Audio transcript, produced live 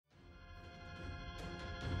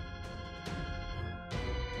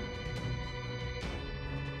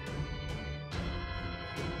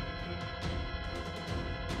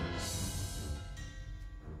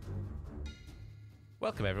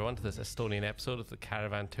Welcome everyone to this Estonian episode of the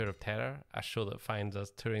Caravan Tour of Terror, a show that finds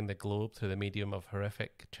us touring the globe through the medium of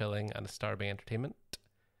horrific, chilling and disturbing entertainment.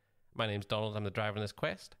 My name's Donald, I'm the driver in this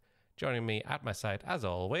quest. Joining me at my side, as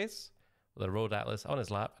always, with a road atlas on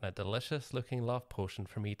his lap and a delicious looking love potion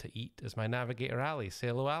for me to eat, is my navigator Ali. Say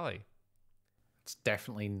hello, Ali. It's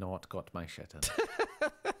definitely not got my shit in.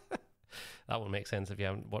 That will make sense if you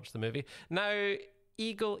haven't watched the movie. Now,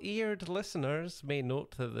 eagle-eared listeners may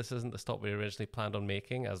note that this isn't the stop we originally planned on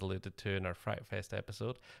making, as alluded to in our Fright Fest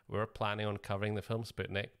episode. We were planning on covering the film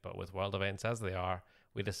Sputnik, but with world events as they are,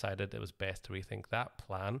 we decided it was best to rethink that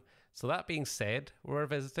plan. So that being said, we're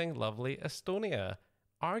visiting lovely Estonia,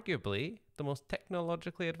 arguably the most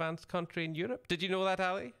technologically advanced country in Europe. Did you know that,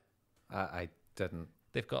 Ali? I didn't.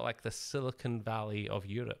 They've got like the Silicon Valley of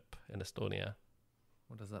Europe in Estonia.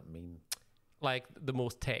 What does that mean? Like the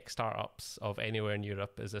most tech startups of anywhere in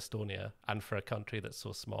Europe is Estonia, and for a country that's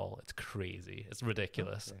so small, it's crazy. It's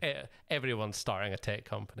ridiculous. Okay. Everyone's starting a tech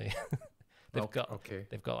company. They've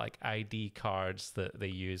got like ID cards that they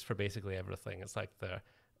use for basically everything. It's like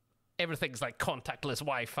everything's like contactless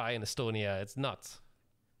Wi-Fi in Estonia. It's nuts.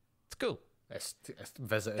 It's cool.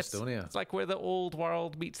 Visit Estonia. It's like where the old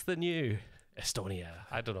world meets the new. Estonia.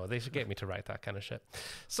 I don't know. They should get me to write that kind of shit.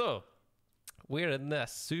 So, we're in the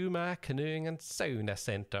Suma Canoeing and Sauna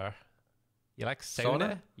Centre. You like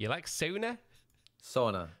sauna? You like sauna?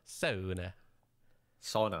 Sauna. Sauna.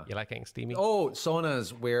 Sauna. You like getting steamy? Oh,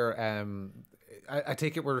 saunas where I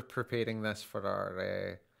take it we're preparing this for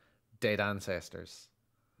our dead ancestors.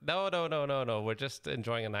 No. We're just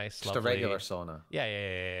enjoying a nice, just lovely... a regular sauna.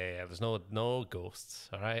 Yeah. There's no ghosts,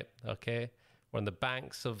 all right? Okay? We're on the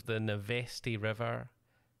banks of the Navesti River.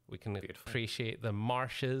 We can appreciate the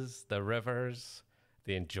marshes, the rivers,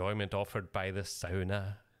 the enjoyment offered by the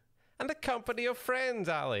sauna, and the company of friends,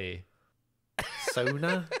 Ali.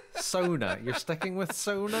 Sauna? Sauna. You're sticking with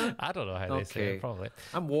sauna? I don't know how they say it, probably.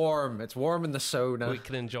 I'm warm. It's warm in the sauna. We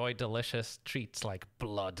can enjoy delicious treats like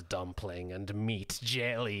blood dumpling and meat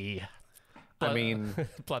jelly. I mean,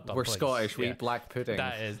 we're Scottish. We eat black pudding.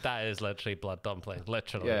 That is literally blood dumpling.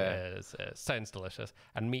 Literally, it is. It sounds delicious.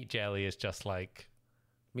 And meat jelly is just like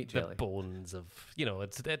meat jelly. The bones of,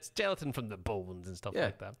 it's gelatin from the bones and stuff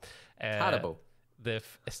like that. Terrible. The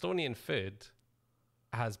Estonian food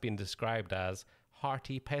has been described as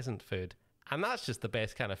hearty peasant food, and that's just the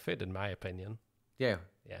best kind of food, in my opinion. Yeah.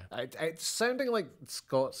 It's sounding like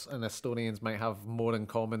Scots and Estonians might have more in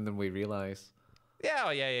common than we realise. Yeah.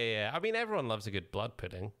 I mean, everyone loves a good blood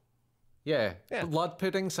pudding. Yeah. Blood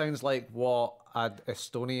pudding sounds like what an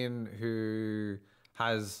Estonian who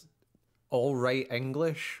has all right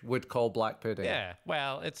English would call black pudding. Yeah,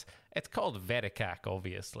 well, it's called verikak,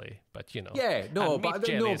 obviously, but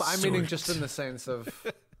but I'm meaning just in the sense of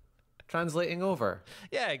translating over.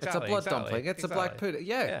 Yeah, exactly. It's a blood dumpling. It's a black pudding.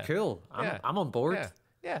 Yeah, cool. I'm on board.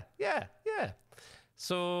 Yeah.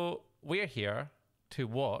 So we're here to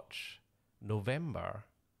watch November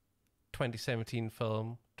 2017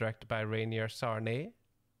 film directed by Rainer Sarnet.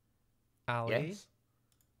 Ali, yes.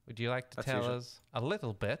 Would you like to tell us a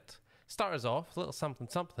little bit? Start us off, a little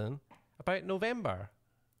something about November.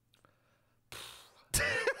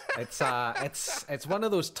 It's one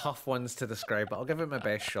of those tough ones to describe, but I'll give it my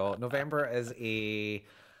best shot. November is a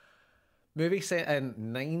movie set in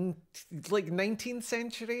 19th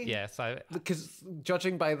century. Yes, because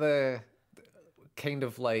judging by the kind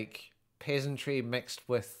of like peasantry mixed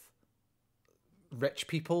with rich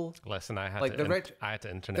people. Listen, I had to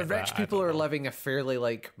internet. The rich people are living a fairly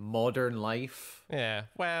like modern life. Yeah.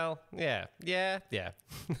 Well, yeah.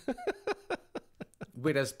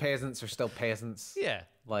 Whereas peasants are still peasants. Yeah.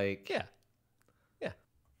 Like. Yeah.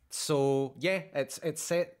 So yeah, it's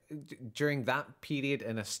set during that period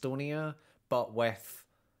in Estonia, but with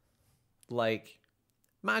like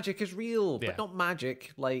magic is real, but not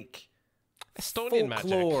magic like. Estonian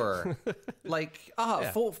folklore, magic. like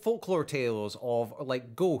folklore tales of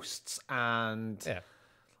like ghosts and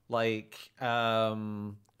like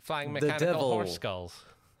flying mechanical horse skulls.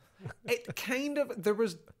 It kind of there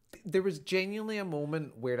was genuinely a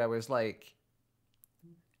moment where I was like,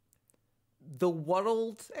 the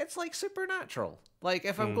world, it's like supernatural. Like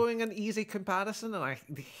if I'm going an easy comparison, and I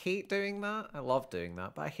hate doing that, I love doing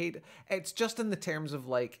that, but I hate it's just in the terms of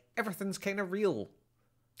like everything's kind of real.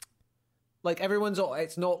 Like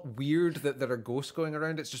it's not weird that there are ghosts going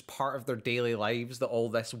around. It's just part of their daily lives that all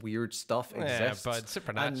this weird stuff exists. Yeah, but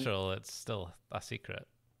supernatural, it's still a secret.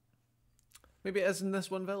 Maybe it is in this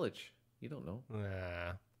one village. You don't know.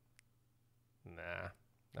 Nah,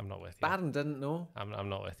 I'm not with you. Baron didn't know. I'm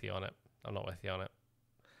not with you on it.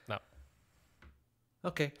 No.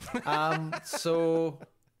 Okay. So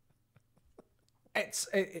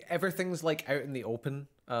Everything's like out in the open.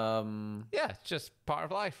 Yeah, it's just part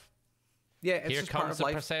of life. Yeah, it's Here just part comes of the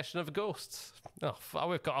life. procession of ghosts. Oh,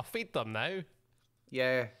 we've got to feed them now.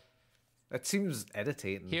 Yeah, it seems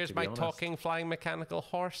irritating. Here's to my be honest. talking, flying mechanical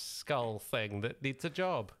horse skull thing that needs a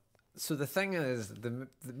job. So the thing is, the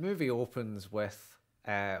movie opens with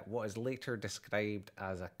what is later described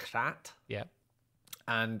as a krat, Yeah.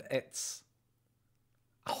 and it's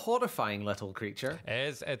a horrifying little creature. It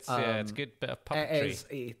is. It's a good bit of puppetry. It is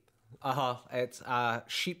it's a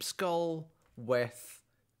sheep skull with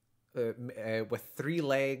 3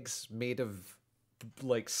 legs made of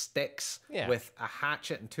like sticks, Yeah. with a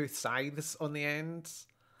hatchet and 2 scythes on the ends.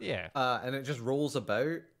 Yeah. And it just rolls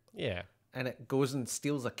about. Yeah. And it goes and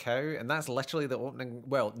steals a cow, and that's literally the opening.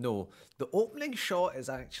 Well, no, the opening shot is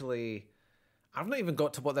actually. I've not even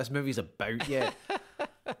got to what this movie's about yet.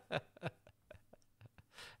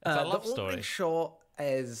 It's a love the story. opening shot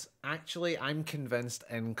is actually, I'm convinced,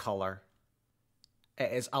 in color.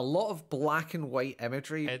 It is a lot of black and white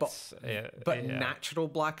imagery, but natural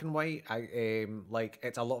black and white. Like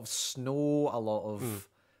it's a lot of snow, a lot of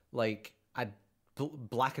like a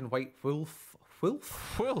black and white wolf.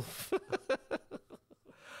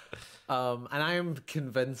 And I am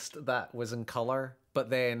convinced that was in color, but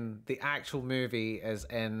then the actual movie is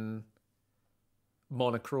in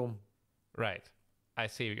monochrome. Right. I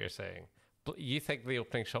see what you're saying. You think the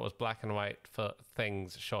opening shot was black and white for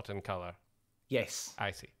things shot in color? Yes.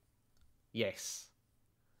 I see. Yes.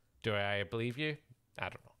 Do I believe you? I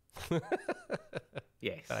don't know.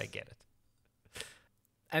 Yes. But I get it.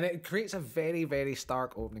 And it creates a very, very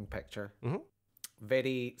stark opening picture. Mm-hmm.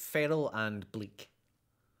 Very feral and bleak.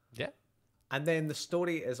 Yeah. And then the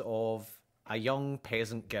story is of a young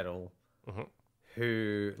peasant girl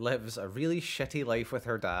who lives a really shitty life with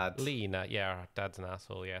her dad. Lena, yeah, her dad's an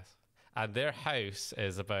asshole, yes. And their house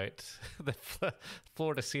is about, the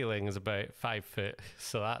floor to ceiling is about 5 foot.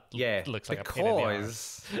 So that looks like a pain in the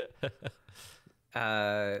arse.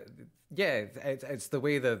 It's the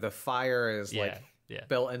way the fire is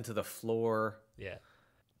built into the floor. Yeah.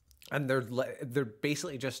 And they're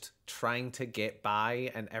basically just trying to get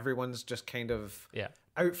by, and everyone's just kind of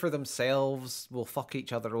out for themselves. Will fuck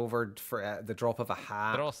each other over for the drop of a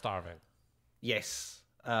hat. They're all starving. Yes,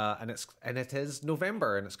 and it is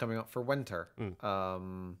November, and it's coming up for winter.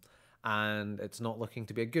 And it's not looking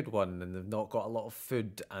to be a good one, and they've not got a lot of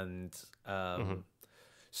food, and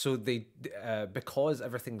so they because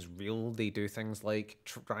everything's real, they do things like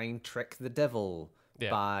try and trick the devil. Yeah.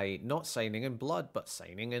 By not signing in blood, but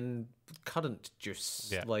signing in currant juice.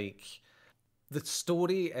 Yeah. Like, the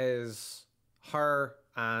story is her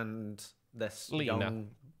and this young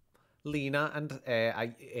Lena, and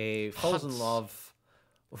falls in love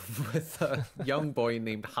with a young boy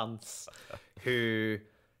named Hans, who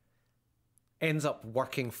ends up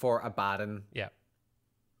working for a baron. Yeah.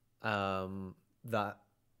 That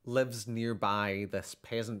lives nearby this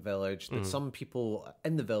peasant village that some people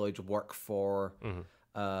in the village work for,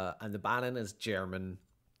 and the baron is German.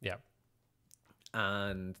 Yeah.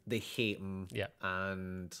 And they hate him. Yeah.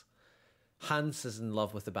 And Hans is in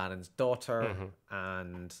love with the baron's daughter,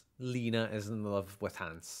 and Lena is in love with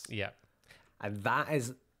Hans. Yeah. And that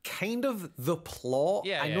is kind of the plot.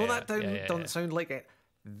 I know that doesn't sound like it.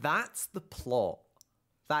 That's the plot.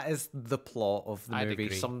 That is the plot of the movie.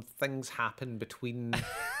 Agree. Some things happen between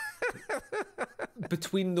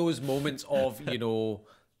those moments of Lena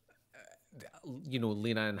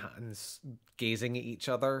and Hans gazing at each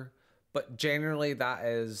other, but generally that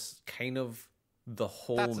is kind of the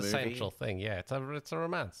whole movie. That's a central thing. Yeah, it's a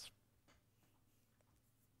romance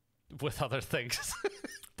with other things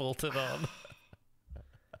bolted on.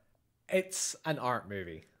 It's an art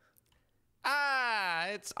movie.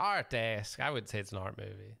 It's art-esque. I would say it's an art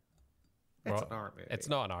movie. It's an art movie. It's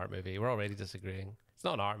not an art movie. We're already disagreeing. It's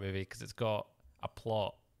not an art movie because it's got a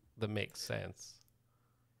plot that makes sense.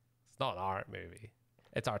 It's not an art movie.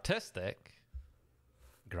 It's artistic.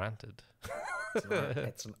 Granted.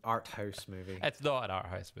 It's an art house movie. It's not an art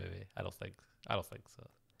house movie. I don't think so.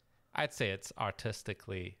 I'd say it's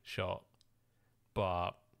artistically shot,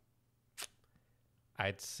 but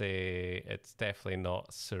I'd say it's definitely not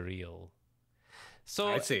surreal. So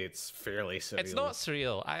I'd say it's fairly surreal. It's not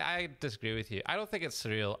surreal. I disagree with you. I don't think it's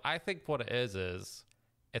surreal. I think what it is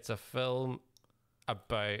it's a film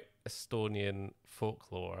about Estonian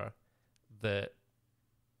folklore that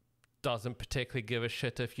doesn't particularly give a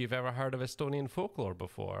shit if you've ever heard of Estonian folklore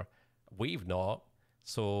before. We've not.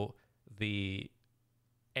 So the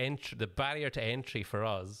barrier to entry for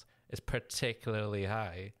us is particularly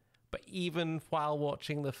high. But even while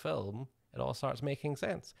watching the film, it all starts making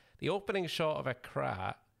sense. The opening shot of a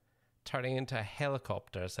krat turning into a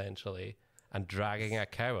helicopter essentially and dragging a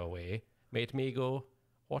cow away made me go,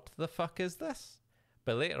 what the fuck is this?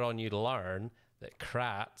 But later on, you learn that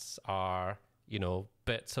krats are, you know,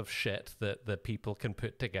 bits of shit that the people can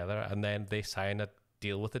put together, and then they sign a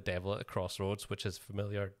deal with the devil at the crossroads, which is a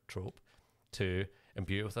familiar trope, to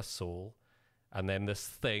imbue it with a soul. And then this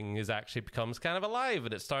thing actually becomes kind of alive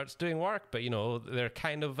and it starts doing work, but, you know, they're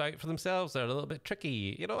kind of out for themselves. They're a little bit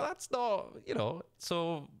tricky. You know, that's not, you know,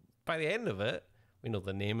 so by the end of it, we know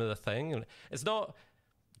the name of the thing. And it's not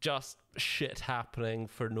just shit happening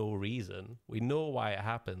for no reason. We know why it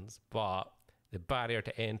happens, but the barrier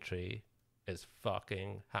to entry is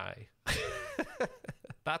fucking high.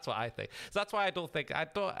 That's what I think. So that's why I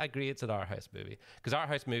don't agree it's an art house movie. Because art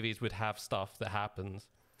house movies would have stuff that happens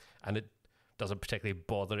and it doesn't particularly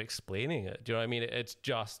bother explaining it. Do you know what I mean? It's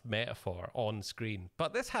just metaphor on screen.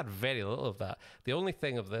 But this had very little of that. The only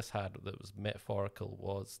thing of this had that was metaphorical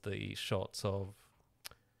was the shots of...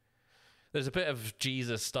 There's a bit of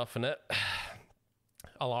Jesus stuff in it.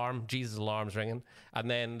 Jesus' alarm's ringing. And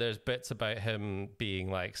then there's bits about him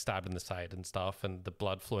being like stabbed in the side and stuff and the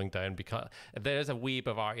blood flowing down. Because there's a wee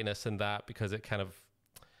bit of artiness in that because it kind of...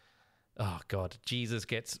 Oh, God. Jesus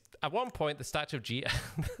gets... At one point, the statue of Jesus...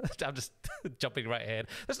 I'm just jumping right ahead.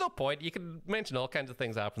 There's no point. You can mention all kinds of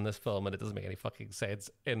things happen in this film and it doesn't make any fucking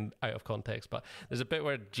sense out of context. But there's a bit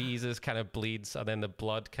where Jesus kind of bleeds and then the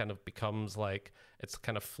blood kind of becomes like... It's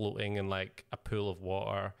kind of floating in like a pool of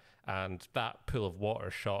water. And that pool of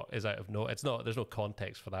water shot is out of no... It's not... There's no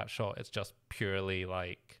context for that shot. It's just purely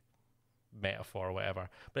like metaphor or whatever.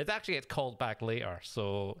 But it's called back later.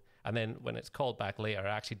 So... And then when it's called back later, it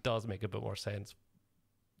actually does make a bit more sense,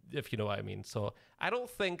 if you know what I mean. So I don't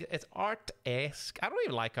think it's art-esque. I don't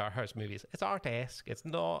even like art house movies. It's art-esque. It's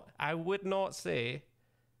not... I would not say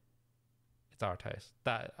it's art house.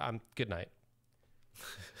 Good night.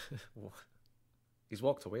 He's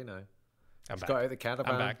walked away now. He's got out the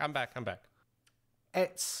caravan. I'm back.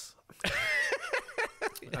 It's...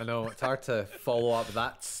 I know, it's hard to follow up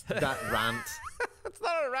that rant. It's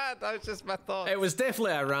not a rant, that was just my thought. It was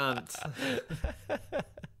definitely a rant.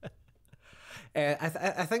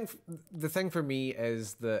 I think the thing for me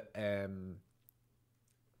is that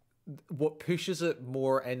what pushes it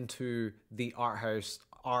more into the art house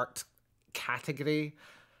art category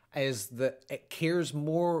is that it cares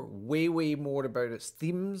way more about its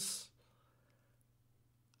themes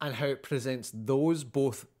and how it presents those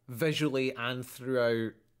both visually and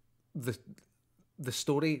throughout the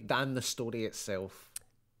story than the story itself.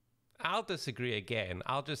 I'll disagree again.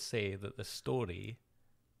 I'll just say that the story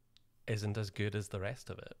isn't as good as the rest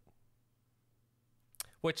of it.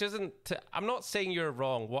 Which isn't... I'm not saying you're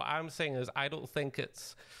wrong. What I'm saying is I don't think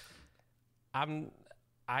it's...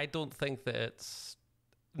 I don't think that it's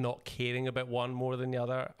not caring about one more than the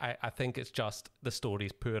other. I think it's just the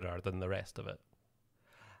story's poorer than the rest of it.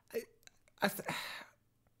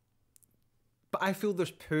 But I feel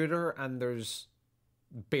there's poorer and there's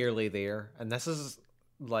barely there. And this is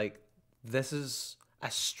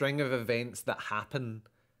a string of events that happen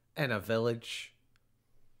in a village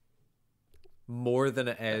more than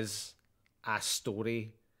it is a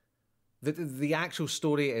story. The actual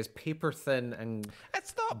story is paper thin and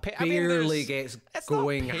it's not barely gets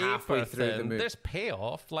going halfway through the movie. There's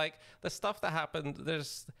payoff. Like the stuff that happened,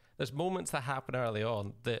 there's moments that happen early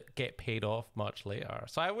on that get paid off much later.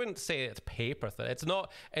 So I wouldn't say it's paper thin.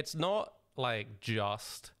 It's not like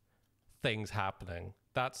just things happening.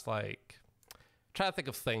 That's like... Try to think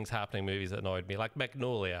of things happening movies that annoyed me. Like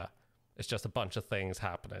Magnolia. It's just a bunch of things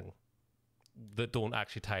happening that don't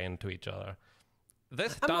actually tie into each other.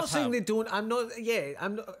 I'm not saying they don't. I'm not. Yeah,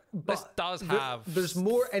 I'm not. But this does have... There's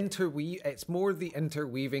more It's more the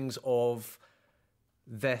interweavings of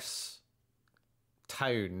this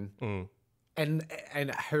town,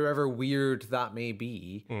 and however weird that may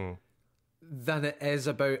be, than it is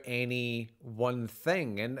about any one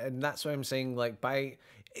thing. And that's what I'm saying. Like,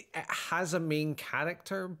 it has a main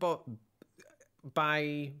character, but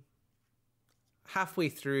by halfway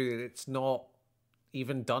through, it's not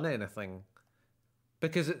even done anything.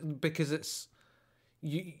 Because it's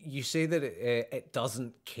you say that it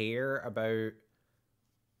doesn't care about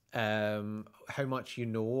how much you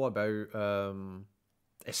know about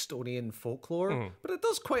Estonian folklore, but it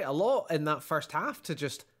does quite a lot in that first half to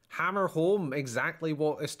just hammer home exactly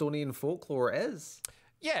what Estonian folklore is.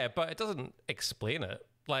 Yeah, but it doesn't explain it.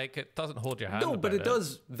 Like, it doesn't hold your hand. No, but it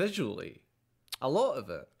does visually. A lot of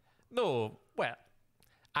it. No, well,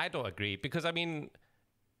 I don't agree because I mean,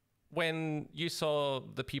 when you saw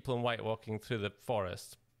the people in white walking through the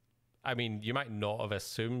forest, I mean, you might not have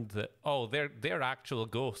assumed that, oh, they're actual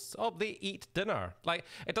ghosts. Oh, they eat dinner. Like,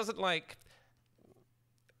 it doesn't, like,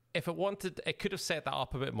 if it wanted, it could have set that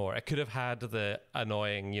up a bit more. It could have had the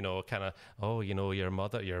annoying, kind of, oh,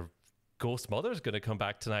 your ghost mother's going to come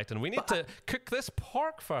back tonight, and we need to cook this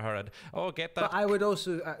pork for her, and get that. But I would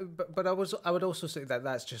also, I would also say that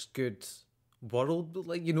that's just good world,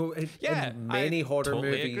 like, in many horror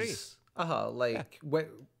movies. Agree.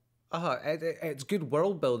 It's good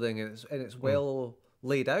world building, and it's well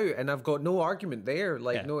laid out, and I've got no argument there.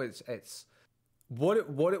 Like, no, it's what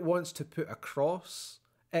it wants to put across.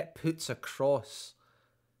 It puts across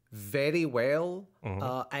very well,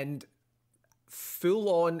 and full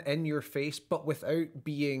on in your face, but without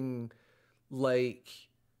being like,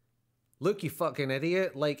 look, you fucking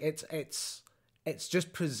idiot. Like, it's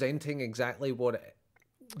just presenting exactly what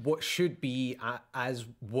should be as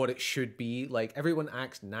what it should be. Like, everyone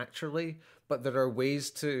acts naturally, but there are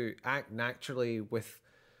ways to act naturally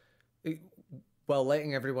while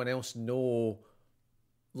letting everyone else know,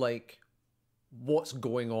 like, what's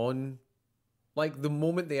going on. Like, the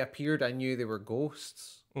moment they appeared, I knew they were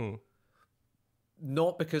ghosts.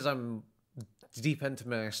 Not because I'm deep into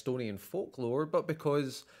my Estonian folklore, but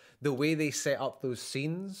because the way they set up those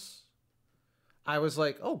scenes, I was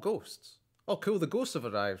like, oh, ghosts. Oh, cool, the ghosts have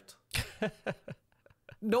arrived.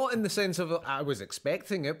 Not in the sense of I was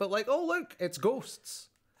expecting it, but like, oh, look, it's ghosts.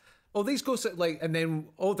 Oh, these ghosts, like, and then,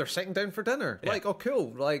 oh, they're sitting down for dinner. Yeah. Like, oh,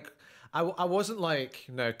 cool. Like, I wasn't like,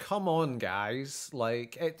 no, come on, guys.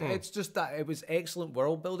 Like, it's just that it was excellent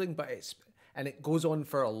world building, but it goes on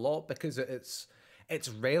for a lot because it's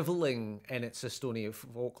reveling in its Estonian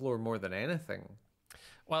folklore more than anything.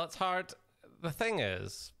 Well, it's hard. The thing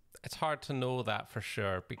is, it's hard to know that for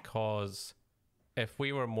sure, because if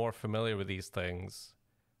we were more familiar with these things,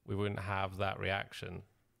 we wouldn't have that reaction.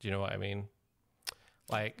 Do you know what I mean?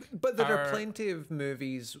 Like, but there are plenty of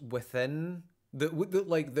movies within that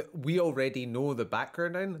we already know the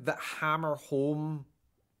background in that hammer home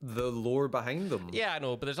the lore behind them. Yeah, I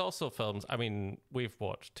know, but there's also films. I mean, we've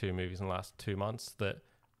watched 2 movies in the last 2 months that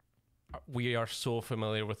we are so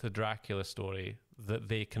familiar with the Dracula story that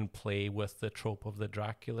they can play with the trope of the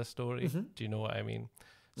Dracula story. Mm-hmm. Do you know what I mean?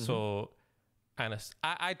 Mm-hmm. So, and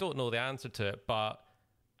I don't know the answer to it, but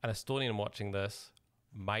an Estonian watching this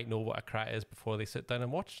might know what a krat is before they sit down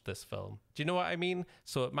and watch this film. Do you know what I mean?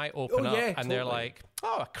 So it might open up and totally. They're like,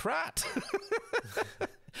 oh, a krat.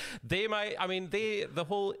 They might, I mean, the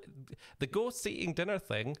ghost eating dinner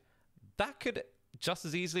thing, that could just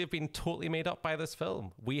as easily have been totally made up by this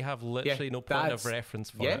film. We have literally no point of reference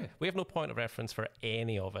for it. We have no point of reference for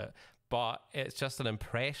any of it, but it's just an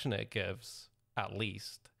impression it gives, at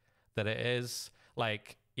least, that it is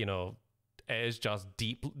like, it is just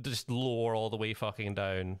deep, just lore all the way fucking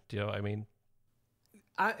down. Do you know what I mean?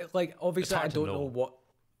 Obviously, I don't know what.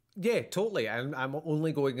 Yeah, totally. I'm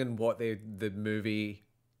only going in what the movie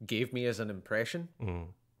gave me as an impression. Mm.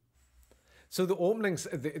 So the opening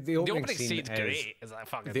scene is great. Is that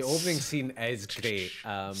fucking the opening scene is great.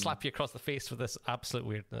 Slap you across the face with this absolute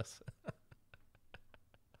weirdness.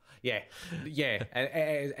 Yeah.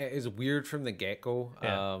 It is weird from the get-go.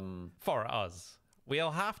 Yeah. For us.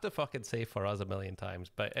 We'll have to fucking say for us a million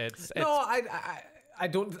times, but it's no, I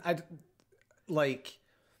don't. Like,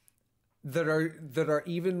 there are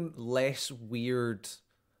even less weird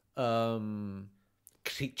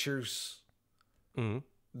creatures,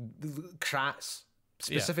 krats,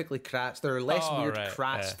 specifically krats. There are less weird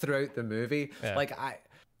krats throughout the movie. Yeah. Like,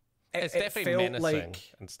 it's definitely menacing like,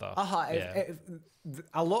 and stuff.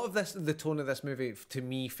 A lot of this, the tone of this movie, to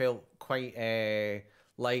me, felt quite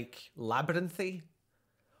like labyrinthy.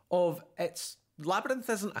 Labyrinth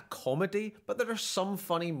isn't a comedy, but there are some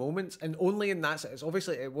funny moments, and only in that sense.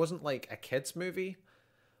 Obviously, it wasn't like a kids' movie,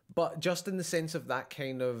 but just in the sense of that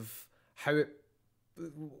kind of how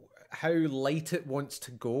light it wants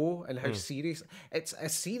to go and how serious. It's a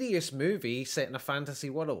serious movie set in a fantasy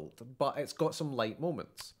world, but it's got some light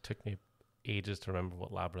moments. Took me ages to remember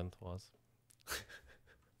what Labyrinth was.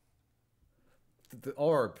 The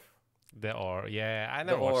Orb. The Orb, yeah. I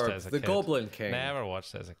never watched it as a kid. The Goblin King. Never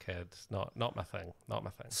watched it as a kid. Not my thing. Not my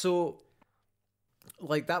thing. So,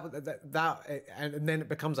 like that, and then it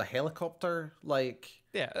becomes a helicopter. Like,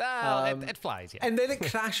 yeah, it flies. Yeah, and then it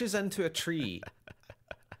crashes into a tree.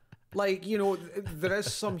 Like, there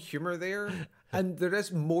is some humor there, and there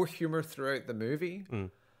is more humor throughout the movie.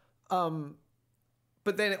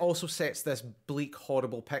 But then it also sets this bleak,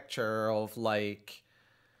 horrible picture of like,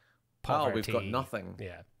 poverty. Oh, we've got nothing.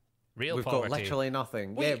 Yeah. We've poverty. got literally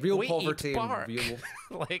nothing. Real poverty. And real...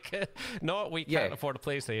 we can't afford a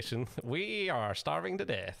PlayStation. We are starving to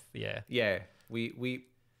death. Yeah. Yeah. We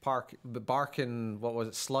barking, what was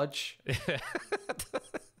it, sludge?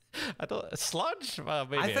 I don't sludge. Well,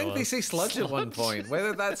 maybe I think they say sludge at one point.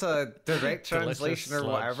 Whether that's a direct translation or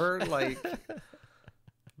sludge. whatever, like.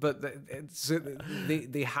 But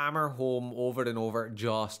they hammer home over and over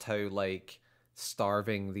just how like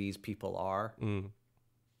starving these people are.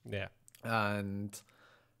 Yeah, and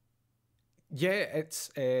yeah, it's.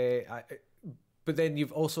 But then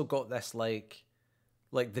you've also got this like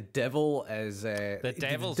the devil is the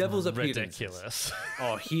devil's ridiculous.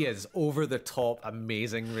 Oh, he is over the top,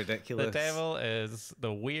 amazing, ridiculous. The devil is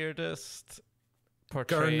the weirdest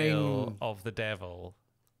portrayal of the devil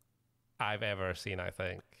I've ever seen, I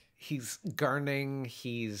think. He's gurning,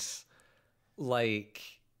 he's like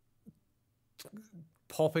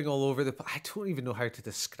popping all over the... I don't even know how to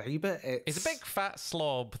describe it. He's a big fat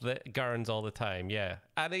slob that gurns all the time, yeah.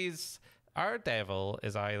 And our devil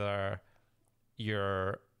is either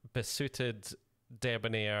your besuited,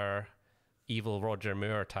 debonair, evil Roger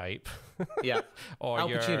Moore type. Yeah. Or Al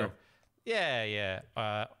Pacino. Yeah.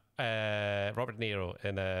 Robert De Niro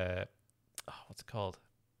in what's it called?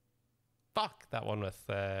 Fuck, that one with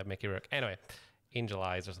Mickey Rourke. Anyway, Angel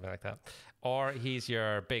Eyes or something like that. Or he's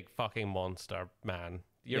your big fucking monster man.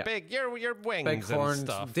 Your big, your wings big horns, and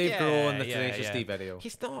stuff. Dave Grohl in the Tenacious D video.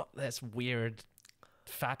 He's not this weird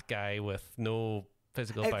fat guy with no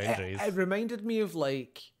physical boundaries. It reminded me of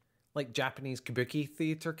like Japanese kabuki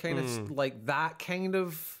theater kind of like that kind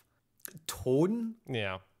of tone.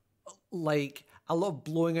 Yeah. Like a lot of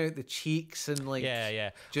blowing out the cheeks and like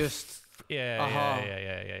just a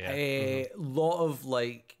lot of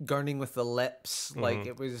like gurning with the lips. Like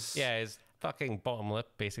it was his fucking bottom lip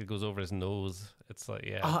basically goes over his nose. It's like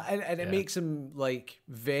and it makes him like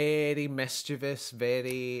very mischievous,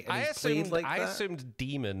 very. And I assumed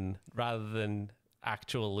demon rather than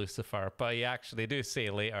actual Lucifer, but they do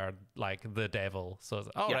say later like the devil. So it's,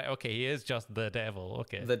 right, okay, he is just the devil.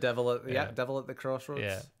 Okay, the devil devil at the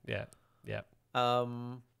crossroads. Yeah.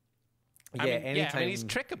 Anytime he's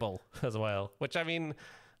trickable as well, which I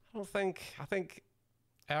think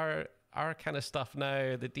our kind of stuff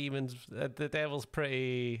now, the demons, the devil's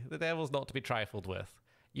not to be trifled with.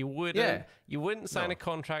 You wouldn't sign a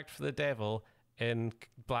contract for the devil in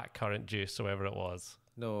blackcurrant juice or whatever it was.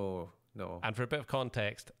 No. And for a bit of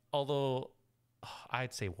context, although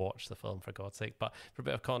I'd say watch the film for God's sake, but for a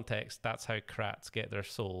bit of context, that's how krats get their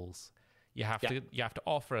souls. You have to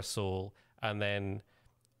offer a soul, and then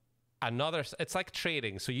another. It's like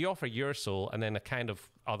trading. So you offer your soul, and then a kind of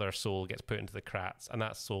other soul gets put into the krats, and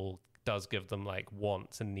that soul does give them like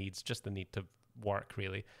wants and needs, just the need to work,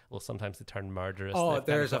 really. Well, sometimes they turn murderous.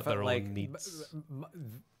 There's their own needs.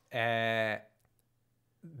 The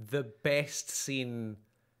best scene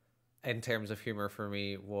in terms of humor for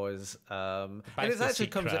me was and it actually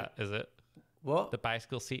comes krat, is it what the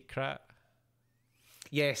bicycle seat krat?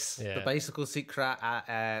 Yes, the bicycle seat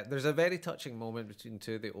krat. There's a very touching moment between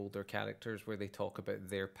two of the older characters where they talk about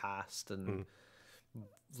their past and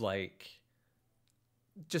like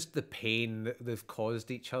just the pain that they've caused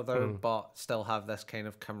each other, but still have this kind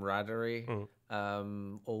of camaraderie,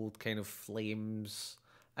 old kind of flames,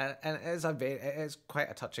 and it is quite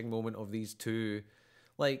a touching moment of these two,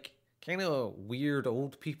 like kind of weird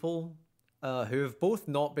old people, who have both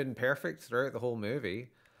not been perfect throughout the whole movie.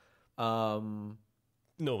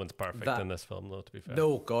 No one's perfect in this film, though. To be fair,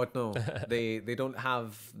 no, God, no. they don't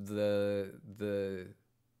have the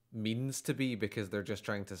means to be because they're just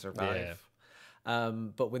trying to survive.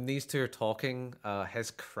 But when these two are talking,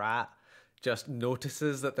 his krat just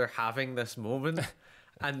notices that they're having this moment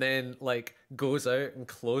and then like goes out and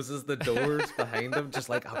closes the doors behind him, just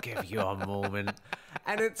like, I'll give you a moment.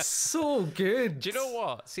 And it's so good. Do you know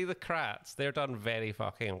what? See, the krats, they're done very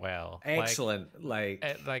fucking well. Excellent.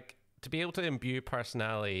 Like to be able to imbue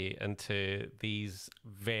personality into these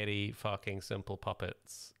very fucking simple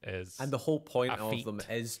puppets is... And the whole point of them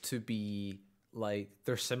is to be... Like,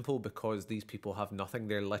 they're simple because these people have nothing.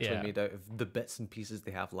 They're literally made out of the bits and pieces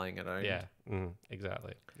they have lying around. Yeah,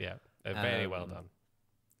 exactly. Yeah, very well done.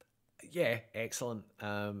 Yeah, excellent.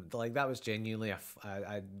 Like, that was genuinely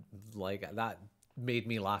I like that made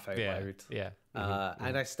me laugh out loud. Yeah.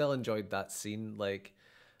 And I still enjoyed that scene. Like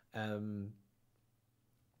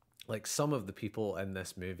some of the people in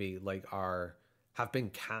this movie have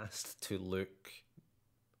been cast to look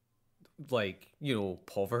like, you know,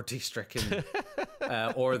 poverty stricken,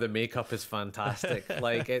 or the makeup is fantastic.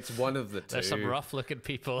 Like, it's one of the two. There's some rough looking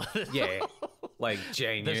people. Yeah, like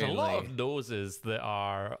genuinely. There's a lot of noses that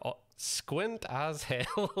are squint as hell.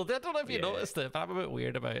 I don't know if you noticed it, but I'm a bit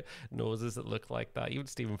weird about noses that look like that. Even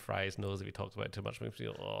Stephen Fry's nose, if he talks about it too much, makes me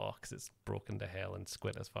go, oh, because it's broken to hell and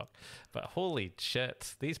squint as fuck. But holy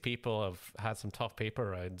shit, these people have had some tough paper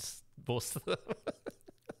rounds, most of them.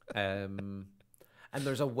 And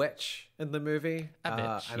there's a witch in the movie.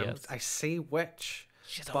 Yes. I say witch.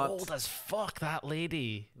 She's old as fuck, that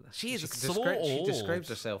lady. She's so old. She describes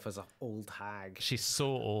herself as an old hag. She's so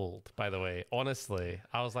old, by the way. Honestly,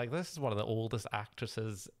 I was like, this is one of the oldest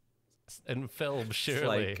actresses in film,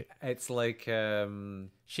 surely. It's like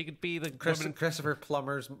she could be the Christopher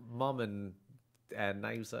Plummer's mum in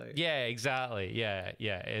Knives Out. Yeah, exactly. Yeah,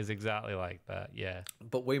 it is exactly like that. Yeah,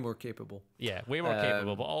 but way more capable. Yeah, way more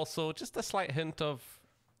capable, but also just a slight hint of,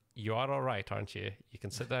 you are all right, aren't you? You can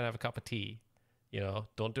sit down and have a cup of tea. You know,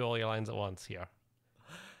 don't do all your lines at once here.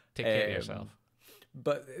 Take care of yourself.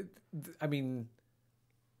 But I mean,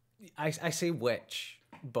 I say witch,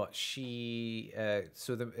 but she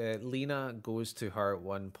Lena goes to her at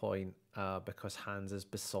one point because Hans is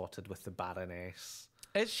besotted with the Baroness.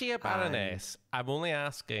 Is she a Baroness? I'm only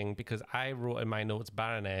asking because I wrote in my notes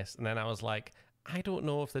Baroness, and then I was like, I don't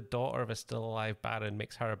know if the daughter of a still alive Baron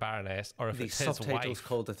makes her a Baroness, or if it's his wife. The subtitles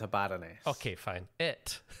called it a Baroness. Okay, fine.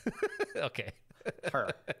 Okay. Her.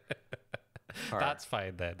 That's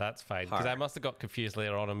fine then. That's fine. Because I must have got confused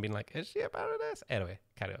later on and been like, is she a Baroness? Anyway,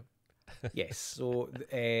 carry on. Yes. So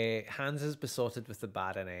Hans is besotted with the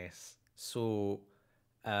Baroness. So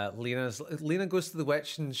Lena goes to the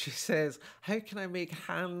witch and she says, how can I make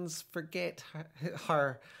Hans forget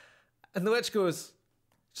her? And the witch goes,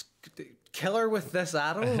 kill her with this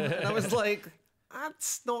arrow. And I was like,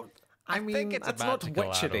 that's not... I mean, it's not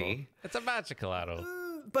witchery. Arrow. It's a magical arrow.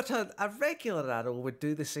 But a regular arrow would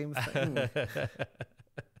do the same thing.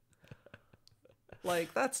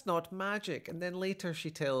 Like, that's not magic. And then later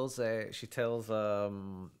she tells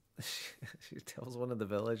one of the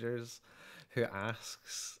villagers who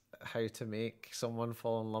asks how to make someone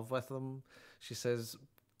fall in love with them. She says,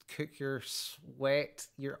 cook your sweat,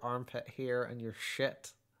 your armpit hair, and your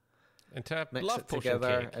shit. Into a mix love it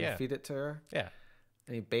together cake, and feed it to her. Yeah.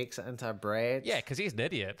 And he bakes it into a bread. Yeah, because he's an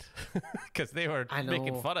idiot. Because they were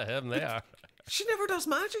making fun of him there. She never does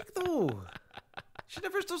magic, though. She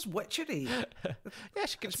never does witchery. Yeah,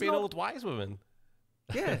 she could just be an old wise woman.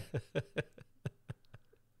 Yeah.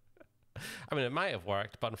 I mean, it might have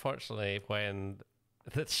worked, but unfortunately, when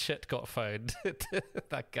the shit got found,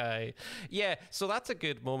 that guy... Yeah, so that's a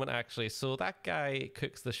good moment, actually. So that guy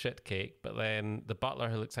cooks the shit cake, but then the butler,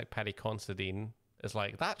 who looks like Paddy Considine, is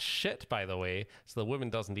like, that's shit, by the way. So the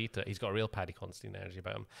woman doesn't eat it. He's got a real Paddy Considine energy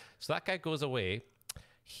about him. So that guy goes away.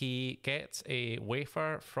 He gets a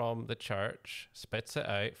wafer from the church, spits it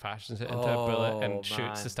out, fashions it into a bullet, and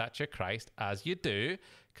shoots the statue of Christ, as you do,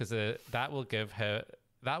 because that will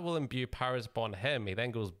imbue powers upon him. He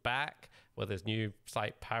then goes back with his new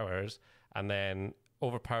sight powers, and then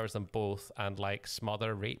overpowers them both, and like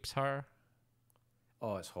smother rapes her.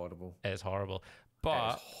 Oh, it's horrible. It's horrible.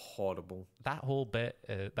 But it's horrible. That whole bit,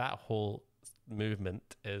 that whole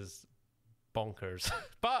movement is bonkers.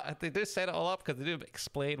 But they do set it all up because they do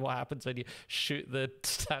explain what happens when you shoot the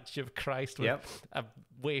statue of Christ with a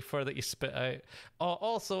wafer that you spit out. Oh,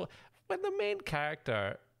 also, when the main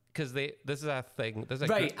character, because this is a thing.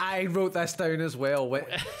 I wrote this down as well.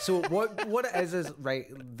 So what it is right?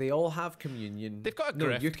 They all have communion. They've got a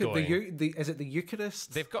grift going. Is it the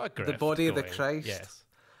Eucharist? They've got a grift. The body going. of the Christ. Yes.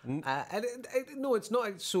 No, it's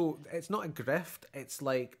not. So it's not a grift. It's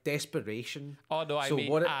like desperation. Oh no, I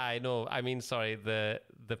mean, sorry. The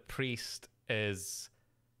priest is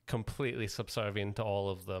completely subservient to all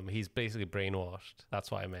of them. He's basically brainwashed. That's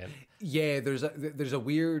what I meant. Yeah, there's a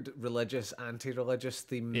weird religious, anti-religious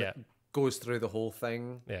theme that goes through the whole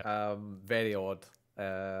thing. Yeah. Very odd.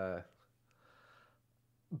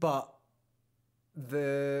 But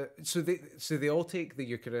they all take the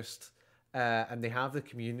Eucharist. And they have the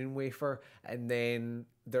communion wafer, and then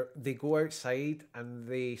they go outside and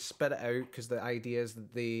they spit it out because the idea is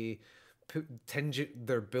that they tinge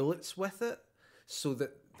their bullets with it so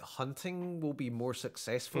that hunting will be more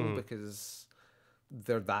successful because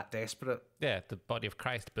they're that desperate. Yeah, the body of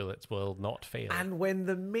Christ bullets will not fail. And when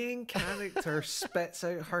the main character spits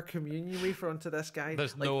out her communion wafer onto this guy,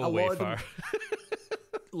 there's no wafer.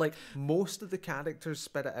 Like, most of the characters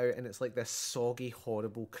spit it out and it's like this soggy,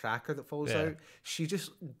 horrible cracker that falls out. She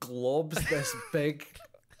just globs this big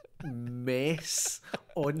mess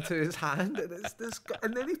onto his hand, and it's this,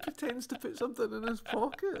 and then he pretends to put something in his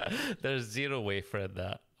pocket. There's zero wafer in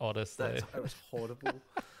that, honestly. It was horrible.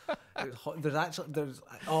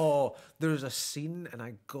 There's a scene, and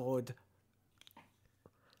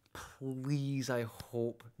please, I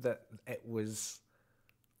hope that it was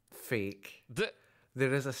fake. The-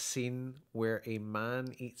 There is a scene where a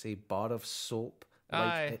man eats a bar of soap like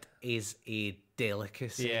Aye. it is a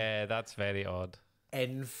delicacy Yeah, that's very odd.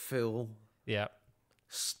 in full, Yeah.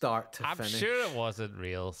 start to I'm finish. sure it wasn't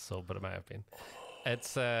real, so but it might have been.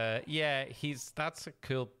 It's yeah, that's a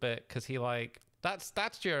cool bit because he like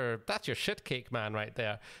that's your shit cake man right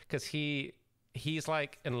there because he's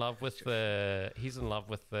like in love with the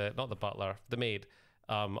not the butler, the maid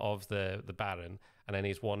of the baron, and then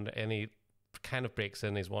he kind of breaks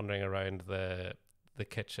in, he's wandering around the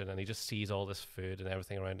kitchen and he just sees all this food and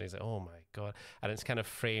everything around and he's like, oh my god, and it's kind of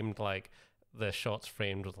framed like the shot's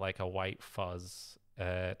framed with like a white fuzz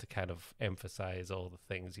to kind of emphasize all the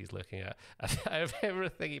things he's looking at. And out of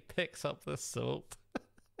everything, he picks up the soap.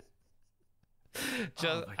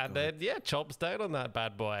 And then chops down on that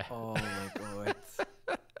bad boy. Oh my god.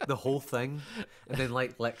 The whole thing, and then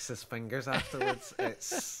like licks his fingers afterwards.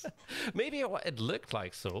 It's Maybe it looked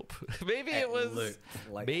like soap. Maybe it was. looked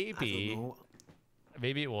like, Maybe I don't know.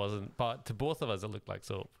 maybe it wasn't. But to both of us, it looked like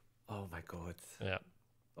soap. Oh my god. Yeah.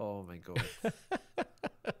 Oh my god.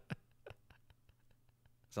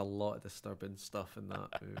 There's a lot of disturbing stuff in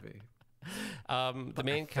that movie. The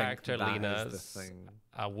main character that is Lena's the thing.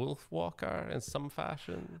 a wolf walker in some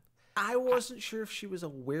fashion. I wasn't sure if she was a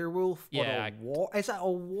werewolf or Yeah, is it a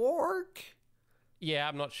warg? Yeah,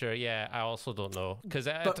 I'm not sure. Yeah, I also don't know because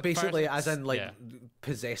But basically, as in like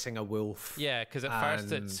possessing a wolf. yeah, because at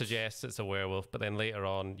first it and- suggests it's a werewolf, but then later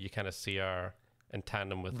on you kind of see her in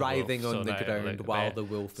tandem with Writhing the wolf, on the now it ground look- while the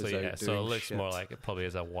wolf is out so doing it looks shit. more like it probably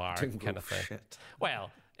is a warg Doing kind of wolf thing. shit.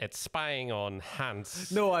 Well, it's spying on Hans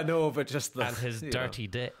No, I know, but just the and his you know, dirty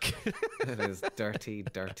dick. it is dirty,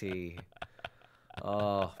 dirty.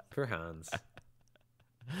 Oh, poor Hans.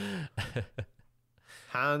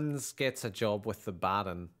 Hans gets a job with the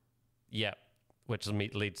Baron. Yep. Which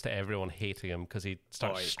leads to everyone hating him because he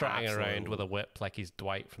starts Oh, strutting around absolutely. with a whip like he's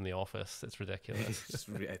Dwight from The Office. It's ridiculous.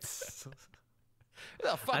 It's Who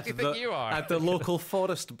the fuck at do you think you are? at the local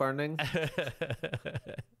forest burning. Didn't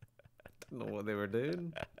know what they were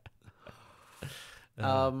doing.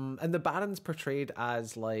 And the Baron's portrayed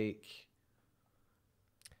as like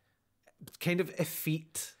kind of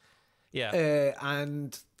effete, Yeah.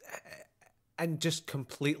 and just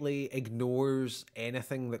completely ignores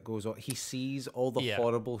anything that goes on. He sees all the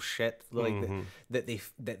horrible shit like that they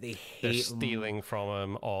They're hate him stealing from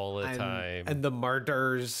him all the time. and the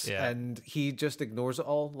murders, Yeah. and he just ignores it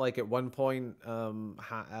all. Like at one point,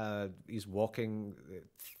 he's walking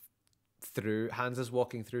through. Hans is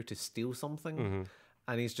walking through to steal something,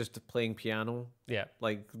 and he's just playing piano. Yeah.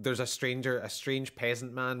 Like there's a strange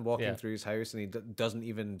peasant man walking through his house, and he doesn't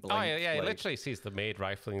even blink. Oh, yeah. He like, literally sees the maid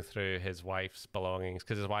rifling through his wife's belongings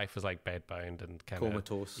because his wife was like bedbound and kind of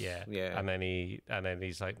comatose. Yeah. yeah. And then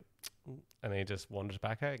he's like, and he just wanders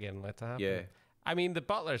back out again and lets it happen. Yeah. I mean, the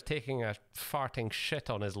butler's taking a farting shit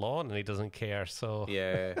on his lawn and he doesn't care. So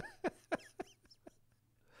Yeah.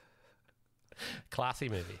 classy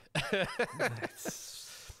movie.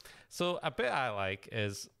 So a bit I like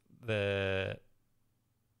is the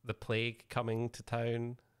plague coming to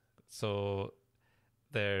town. So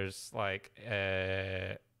there's like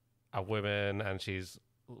a woman and she's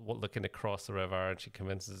looking to cross the river and she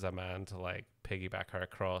convinces a man to like piggyback her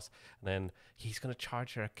across, and then he's going to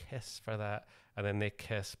charge her a kiss for that, and then they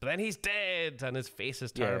kiss, but then he's dead and his face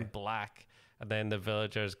is turned black. And then the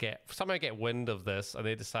villagers somehow get wind of this, and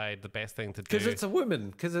they decide the best thing to do. Because it's a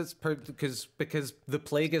woman. Because the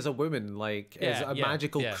plague is a woman. Like is a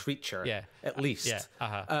magical creature. Yeah. At least.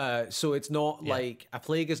 Yeah. So it's not like a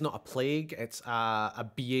plague is not a plague. It's a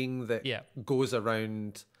being that goes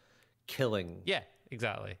around killing. Yeah.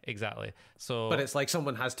 Exactly. So, But it's like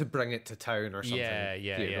someone has to bring it to town or something. Yeah.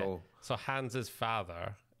 you know. So Hans's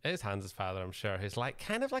father. It is Hans's father, I'm sure. He's like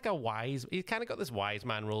kind of like a wise. He's kind of got this wise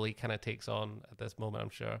man role he kind of takes on at this moment, I'm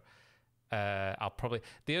sure.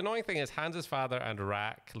 The annoying thing is Hans's father and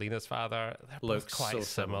Rack, Lena's father, they're both quite so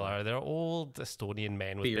similar. They're old Estonian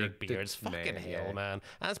men with big beards. Fucking hell, man.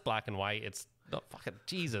 And it's black and white. It's not fucking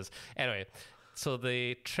Jesus. Anyway, so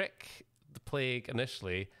they trick the plague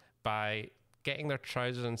initially by getting their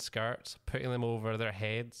trousers and skirts, putting them over their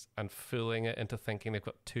heads, and fooling it into thinking they've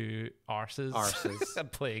got two arses.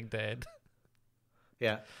 And playing dead.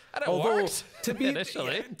 Yeah. And it worked to be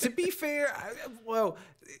initially. To be fair,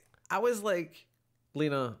 I was like,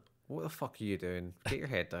 Lena, what the fuck are you doing? Get your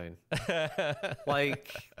head down.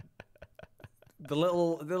 Like the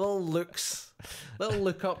little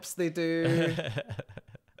look ups they do.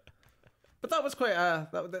 But that was quite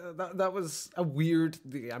that was a weird.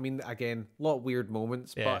 I mean, again, a lot of weird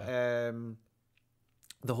moments. Yeah. But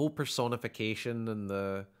the whole personification and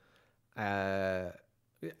the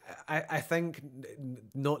I think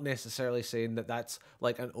not necessarily saying that that's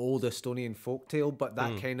like an old Estonian folktale, but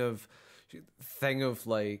that kind of thing of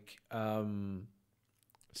like in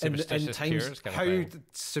Superstitious times cures kind of how thing.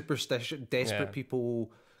 superstition desperate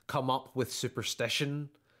people come up with superstition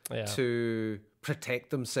to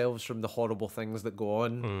protect themselves from the horrible things that go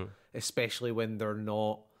on, especially when they're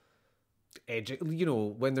not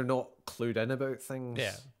when they're not clued in about things.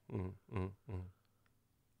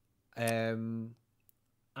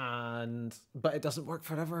 But it doesn't work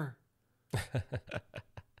forever.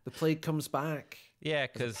 The plague comes back. Yeah,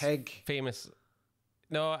 because pig. So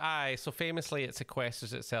famously it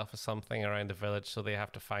sequesters itself as something around the village, so they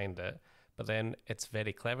have to find it. But then it's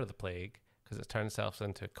very clever, the plague, because it turns itself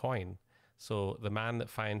into a coin. So the man that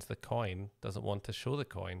finds the coin doesn't want to show the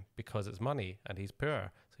coin because it's money and he's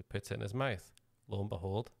poor. So he puts it in his mouth. Lo and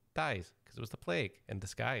behold, dies because it was the plague in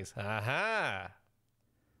disguise. Aha!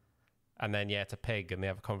 And then, it's a pig, and they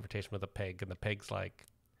have a confrontation with a pig, and the pig's like...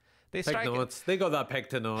 They got that pig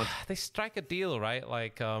to nod. They strike a deal, right?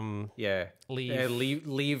 Like,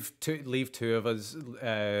 leave two of us,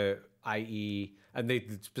 i.e., and they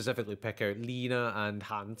specifically pick out Lena and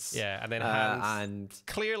Hans. Yeah, and then Hans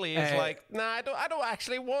clearly is like, nah, I don't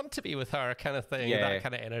actually want to be with her, kind of thing. Yeah. That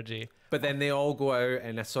kind of energy. But then they all go out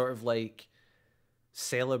in a sort of like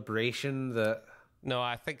celebration that... No,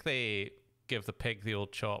 I think they give the pig the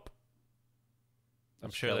old chop.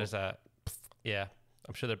 I'm sure there's a... Yeah,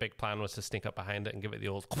 I'm sure their big plan was to sneak up behind it and give it the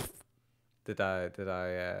old... Did I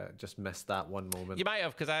just miss that one moment? You might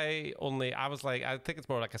have, because I was like, I think it's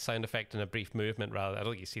more like a sound effect and a brief movement rather. I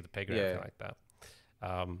don't think you see the pig or anything like that.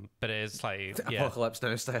 But it is like Apocalypse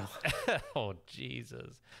Now style. Oh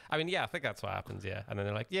Jesus! I mean, I think that's what happens. Yeah, and then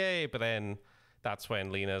they're like, yay! But then that's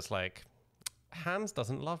when Lena's like, Hans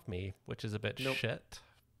doesn't love me, which is a bit shit.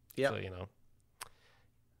 Yeah. So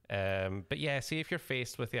but see, if you're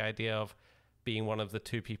faced with the idea of being one of the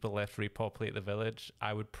two people left to repopulate the village,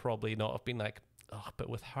 I would probably not have been like, oh, but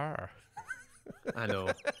with her. I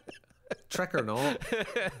know. Trick or not.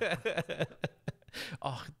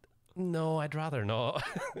 Oh, no, I'd rather not.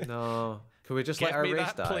 No. Can we just let our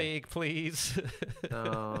race die? Plague, please.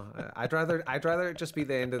 No. I'd rather it just be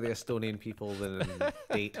the end of the Estonian people than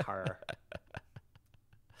date her.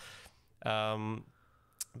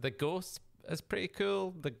 The ghost is pretty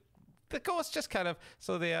cool. The ghosts just kind of,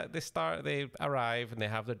 so they arrive and they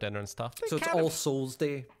have their dinner and stuff. So it's All Souls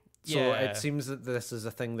Day. So it seems that this is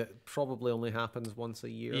a thing that probably only happens once a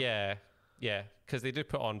year. Yeah, because they do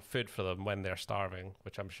put on food for them when they're starving,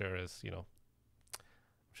 which I'm sure is, I'm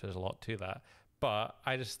sure there's a lot to that. But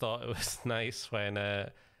I just thought it was nice when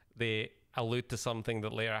they allude to something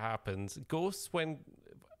that later happens. Ghosts,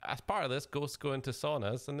 as part of this, ghosts go into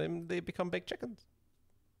saunas and then they become big chickens.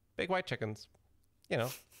 Big white chickens.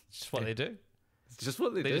 It's just what they do. It's just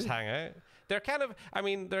what they do. They just hang out. They're kind of,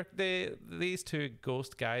 these two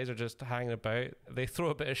ghost guys are just hanging about. They throw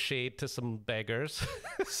a bit of shade to some beggars.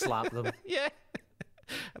 Slap them. Yeah.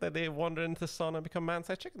 And then they wander into the sauna and become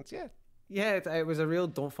man-sized chickens. Yeah. Yeah, it was a real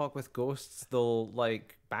don't fuck with ghosts. They'll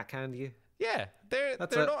like backhand you. Yeah. They're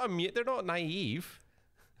not naive.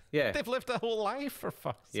 Yeah. They've lived a whole life, for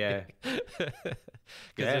fuck's sake. Because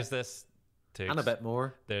there's this... And a bit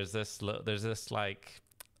more. There's this like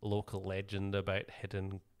local legend about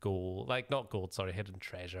hidden gold, hidden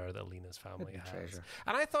treasure that Lena's family has. Treasure.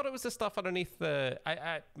 And I thought it was the stuff underneath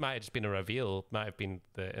I might have just been a reveal, might have been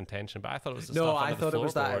the intention, but I thought it was the stuff under the I thought it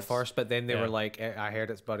was that at first, but then they were like, I heard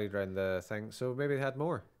it's buried around the thing, so maybe they had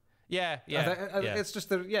more. Yeah. It's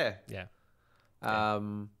just Yeah.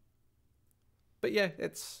 But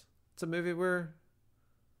it's a movie where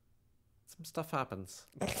some stuff happens.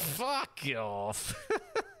 Fuck you off.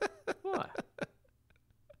 What?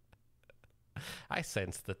 I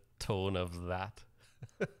sense the tone of that.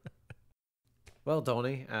 Well,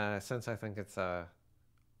 Donnie, since I think it's a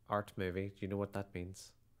art movie, do you know what that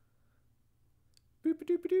means? Theme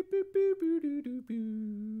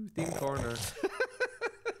corner.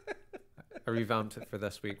 I revamped it for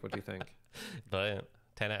this week. What do you think? Brilliant.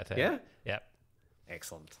 10 out of 10. Yeah? Yep.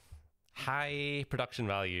 Excellent. High production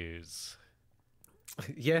values.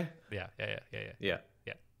 Yeah. Yeah.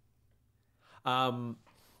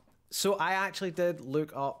 So I actually did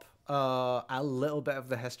look up a little bit of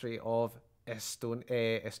the history of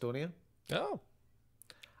Estonia. Oh.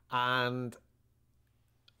 And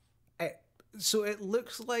so it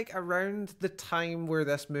looks like around the time where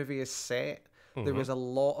this movie is set, there was a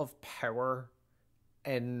lot of power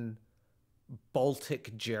in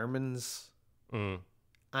Baltic Germans.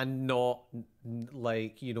 And not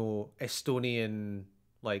like, Estonian,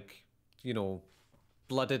 like,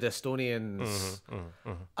 blooded Estonians.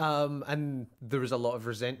 And there was a lot of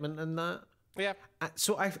resentment in that. Yeah.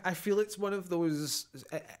 So I feel it's one of those,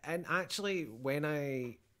 and actually when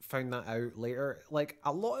I found that out later, like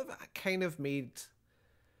a lot of it kind of made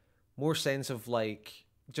more sense of like,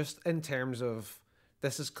 just in terms of,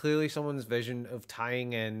 this is clearly someone's vision of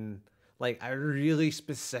tying in like a really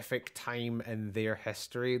specific time in their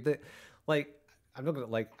history that, like, I'm not gonna,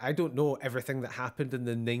 like, I don't know everything that happened in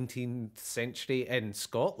the 19th century in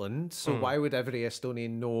Scotland, so why would every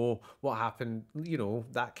Estonian know what happened, you know,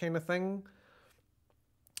 that kind of thing.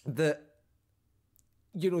 That,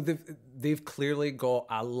 you know, they've clearly got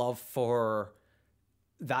a love for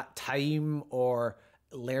that time, or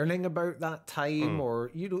learning about that time,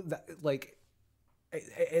 or, you know, that, like,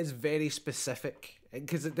 it is very specific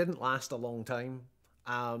because it didn't last a long time.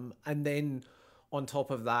 And then on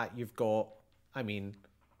top of that, you've got, I mean,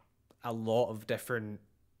 a lot of different,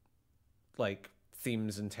 like,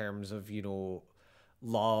 themes in terms of, you know,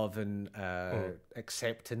 love and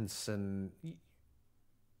acceptance, and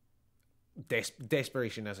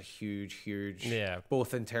desperation is a huge,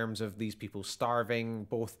 both in terms of these people starving,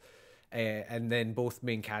 and then both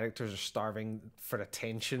main characters are starving for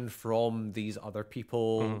attention from these other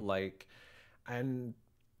people, like, and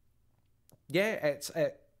yeah,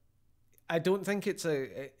 I don't think it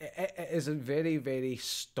is a very, very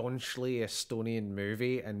staunchly Estonian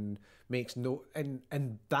movie, and makes no,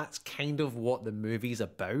 and that's kind of what the movie's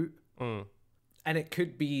about. And it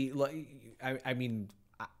could be like, I mean,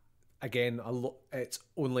 again, it's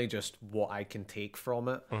only just what I can take from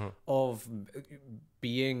it, of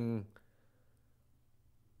being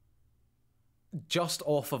just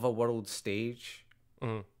off of a world stage.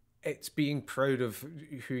 It's being proud of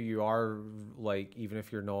who you are, like, even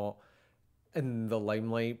if you're not in the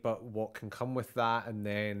limelight, but what can come with that. And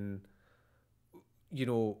then, you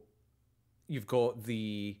know, you've got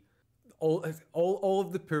all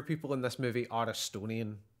of the poor people in this movie are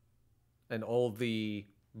Estonian, and all the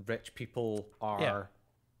rich people are,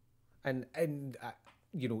 and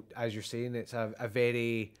you know, as you're saying, it's a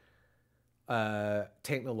very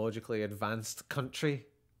technologically advanced country.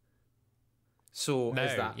 So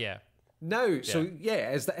is that so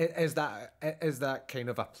is that kind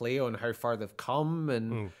of a play on how far they've come,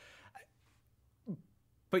 and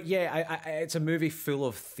but yeah, it's a movie full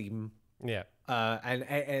of theme. And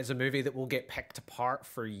it is a movie that will get picked apart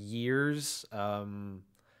for years, and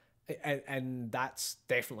that's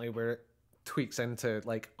definitely where it tweaks into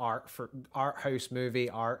like art house movie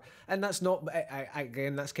art, and that's not,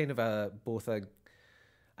 again, that's kind of both a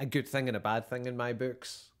good thing and a bad thing in my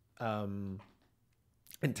books.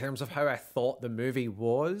 In terms of how I thought the movie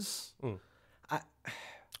was.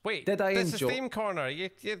 Wait, did I this enjoy? is theme corner.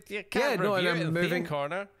 You can't review it in theme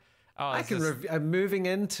corner. Oh, I'm moving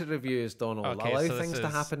into reviews, Donald. Okay, Allow so things to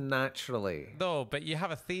happen naturally. No, but you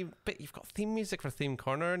have a theme. But you've got theme music for theme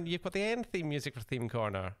corner, and you've got the end theme music for theme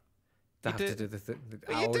corner. You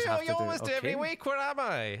always do it every week. Where am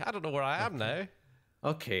I? I don't know where I am now.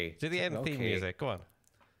 Okay. Do the end theme music. Go on.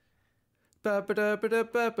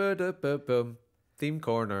 Theme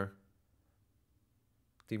corner.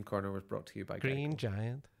 Theme corner was brought to you by Green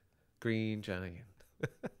Giant. Green Giant.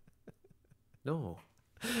 No.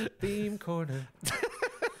 Theme corner.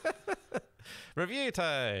 Review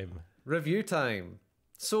time.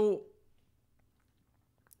 So,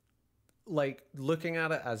 like, looking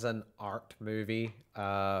at it as an art movie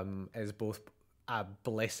is both a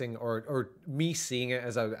blessing, or me seeing it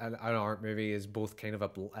as an art movie is both kind of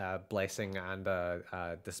a blessing and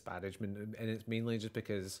a disparagement, and it's mainly just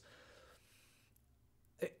because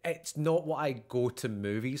it's not what I go to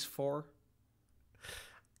movies for.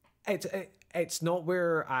 It's not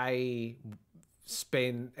where I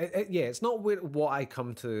spend. It's not what I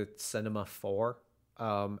come to cinema for,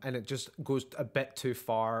 and it just goes a bit too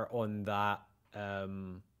far on that.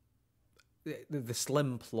 The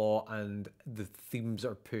slim plot, and the themes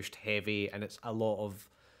are pushed heavy, and it's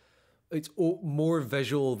more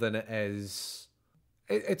visual than it is.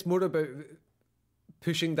 It's more about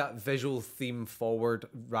pushing that visual theme forward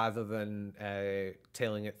rather than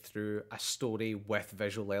telling it through a story with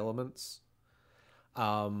visual elements.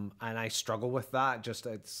 And I struggle with that.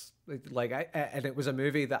 And it was a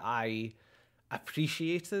movie that I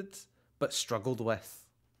appreciated but struggled with.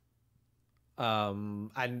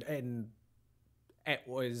 And it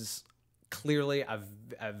was clearly a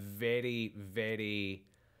very, very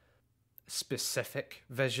specific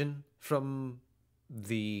vision from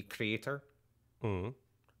the creator.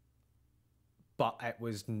 But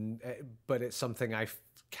it's something I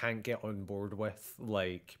can't get on board with,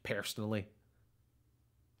 like, personally.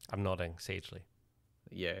 I'm nodding sagely.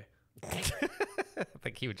 Yeah. I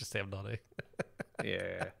think he would just say I'm naughty.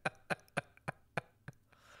 Yeah.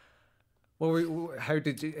 Well, how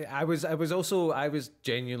did you? I was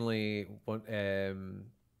genuinely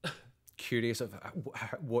curious of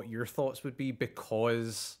what your thoughts would be,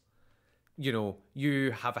 because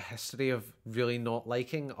you have a history of really not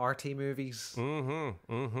liking arty movies.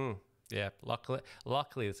 Yeah,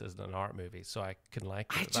 luckily this isn't an art movie, so I can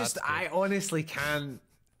like it. I honestly can't.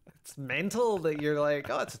 It's mental that you're like,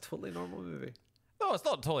 oh, it's a totally normal movie. No, it's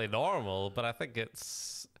not totally normal, but I think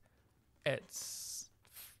it's in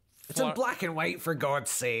black and white, for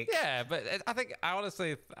God's sake. Yeah, but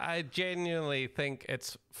I genuinely think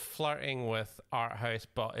it's flirting with art house,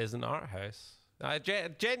 but isn't art house. I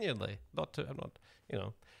genuinely,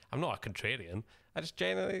 I'm not a contrarian. I just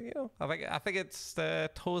genuinely, I think it's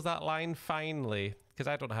toes that line finely, because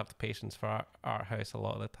I don't have the patience for art house a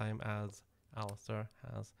lot of the time, as Alistair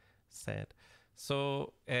has said.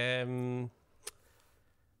 So, I mean,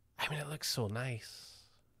 it looks so nice.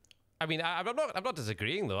 I mean, I'm not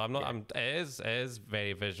disagreeing though. It is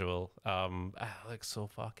very visual. It looks so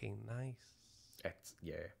fucking nice. It's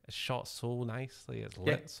shot so nicely. It's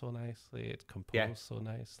lit so nicely. It's composed so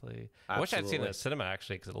nicely. Absolutely. I wish I'd seen it in cinema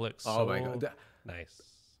actually, because it looks so nice.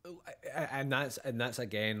 And that's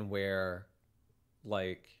again where,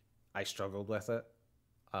 like, I struggled with it.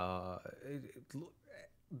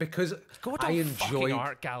 Because go to a fucking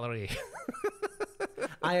art gallery.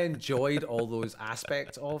 I enjoyed all those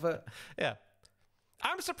aspects of it. Yeah.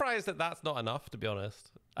 I'm surprised that that's not enough, to be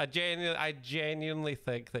honest. I genuinely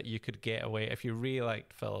think that you could get away, if you really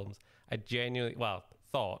liked films,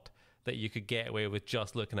 thought that you could get away with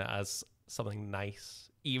just looking at it as something nice,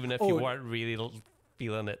 even if you weren't really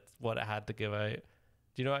feeling what it had to give out.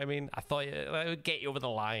 Do you know what I mean? I thought it would get you over the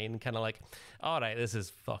line, kind of like, all right, this is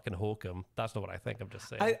fucking hokum. That's not what I think. I'm just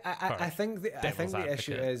saying. I think the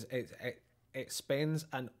issue is it spends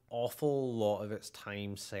an awful lot of its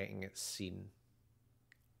time setting its scene.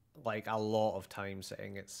 Like, a lot of time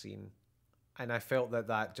setting its scene. And I felt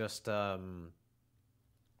that just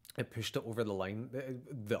it pushed it over the line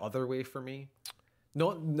the other way for me.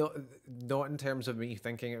 Not in terms of me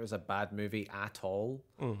thinking it was a bad movie at all.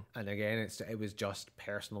 And again, it was just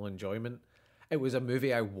personal enjoyment. It was a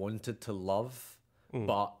movie I wanted to love,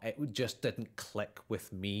 but it just didn't click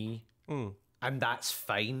with me. And that's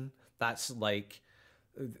fine. That's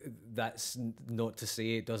not to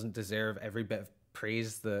say it doesn't deserve every bit of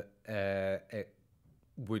praise that it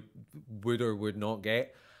would or would not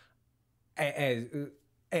get. It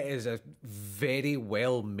is a very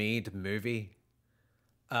well made movie,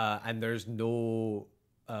 and there's no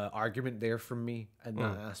argument there from me in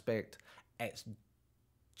that aspect. It's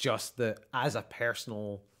just that as a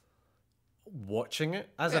personal watching it,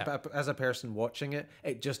 as a person watching it,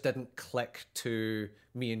 it just didn't click to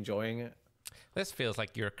me enjoying it. This feels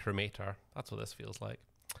like you're a cremator. That's what this feels like.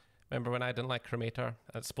 Remember when I didn't like Cremator?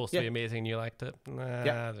 It's supposed to be amazing and you liked it?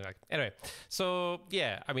 Nah, anyway, so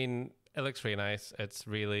yeah, I mean, it looks really nice. It's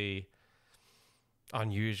really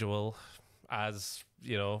unusual as,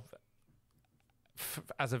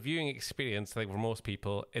 as a viewing experience, like for most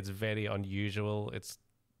people, it's very unusual.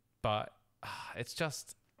 But it's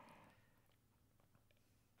just,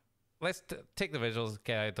 let's take the visuals,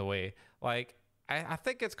 get out of the way. Like, I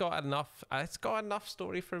think it's got enough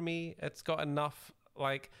story for me. It's got enough,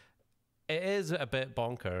 like, it is a bit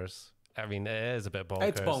bonkers. I mean, it is a bit bonkers.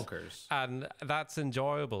 It's bonkers. And that's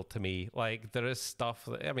enjoyable to me. Like, there is stuff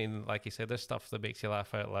like you said, there's stuff that makes you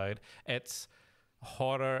laugh out loud. It's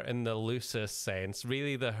horror in the loosest sense.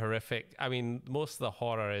 Really the horrific, most of the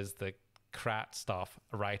horror is the Krat stuff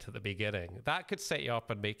right at the beginning. That could set you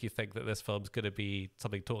up and make you think that this film's going to be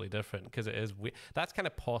something totally different, because it is that's kind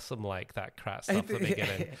of possum-like, that Krat stuff at the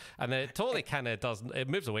beginning. And then it totally kind of doesn't, it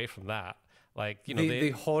moves away from that. Like, the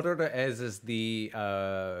horror it is the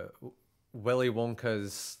Willy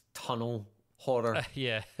Wonka's tunnel horror.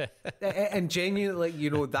 Yeah. And genuinely,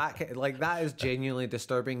 that is genuinely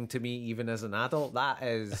disturbing to me even as an adult. That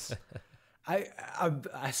is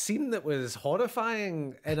a scene that was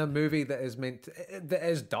horrifying in a movie that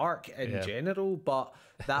is dark in general, but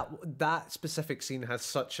that specific scene has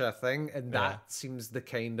such a thing, and that seems the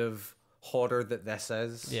kind of horror that this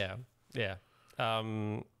is. Yeah.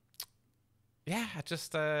 I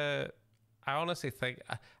just, I honestly think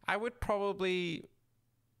I would probably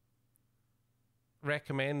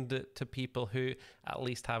recommend it to people who at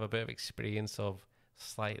least have a bit of experience of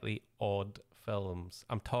slightly odd films.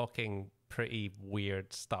 I'm talking pretty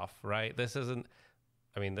weird stuff, right? This isn't,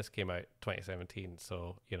 this came out 2017,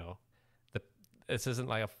 so, this isn't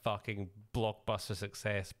like a fucking blockbuster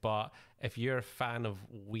success, but if you're a fan of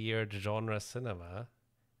weird genre cinema,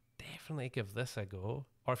 definitely give this a go.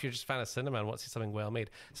 Or if you're just a fan of cinema and want to see something well made.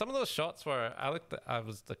 Some of those shots were, I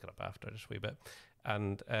was looking up after just a wee bit,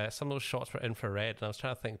 and some of those shots were infrared, and I was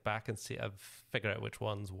trying to think back and figure out which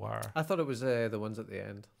ones were. I thought it was the ones at the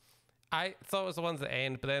end. I thought it was the ones at the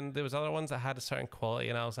end, but then there was other ones that had a certain quality,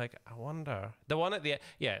 and I was like, I wonder. The one at the end,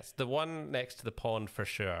 yes, the one next to the pond for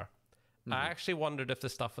sure. I actually wondered if the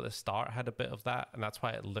stuff at the start had a bit of that, and that's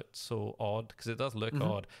why it looked so odd, because it does look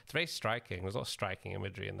odd. It's very striking. There's a lot of striking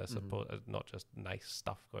imagery in this, not just nice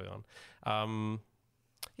stuff going on.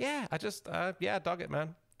 Yeah, I just, I dug it,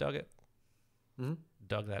 man. Dug it.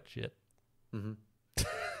 Dug that shit.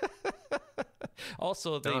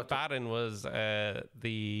 Also, the Baron was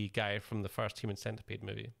the guy from the first Human Centipede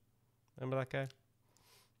movie. Remember that guy?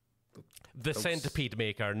 The centipede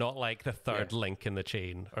maker, not like the third link in the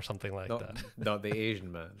chain or something like that. Not the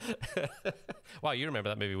Asian man. Wow, you remember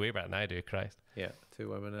that movie way better than I do, Christ. Yeah, 2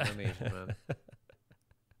 women and an Asian man.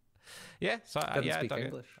 Yeah, so I dug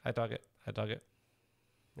English. I dug it.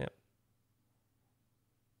 Yeah.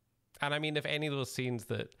 And I mean, if any of those scenes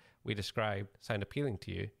that we described sound appealing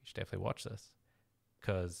to you, you should definitely watch this,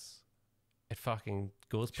 because it fucking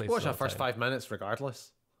goes places. Watch our first 5 minutes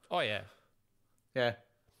regardless. Oh, yeah. Yeah.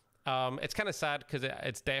 It's kind of sad because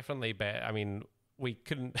it's definitely better. I mean, we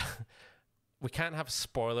can't have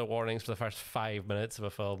spoiler warnings for the first 5 minutes of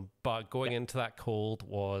a film, but going into that cold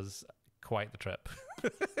was quite the trip.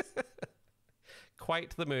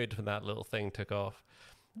 Quite the mood when that little thing took off.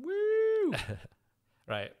 Woo!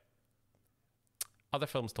 Right. Other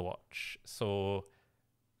films to watch. So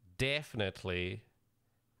definitely,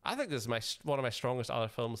 I think this is one of my strongest other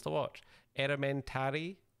films to watch.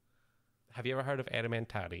 Elementary. Have you ever heard of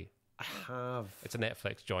Elementary? I have. It's a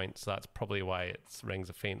Netflix joint, so that's probably why it rings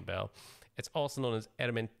a faint bell. It's also known as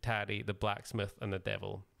Elementary, the Blacksmith and the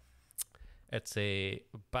Devil. It's a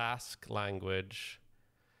Basque language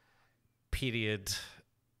period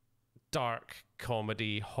dark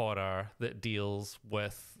comedy horror that deals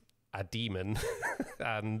with a demon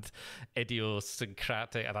and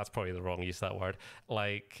idiosyncratic, and that's probably the wrong use of that word,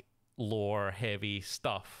 like lore heavy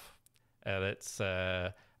stuff. And it's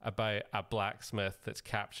about a blacksmith that's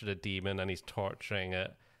captured a demon and he's torturing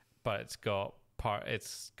it, but it's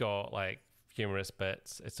got like humorous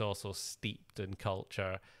bits. It's also steeped in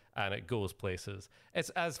culture, and it goes places.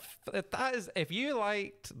 If you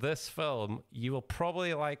liked this film, you will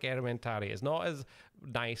probably like Elementary. It's not as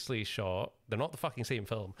nicely shot. They're not the fucking same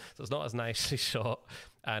film, so it's not as nicely shot,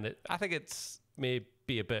 and I think it's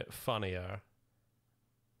maybe a bit funnier.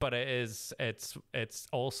 But it's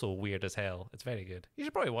also weird as hell. It's very good. You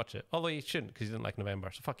should probably watch it. Although you shouldn't, because you didn't like November,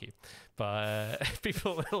 so fuck you. But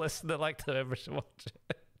people that listen that like November should watch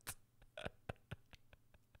it.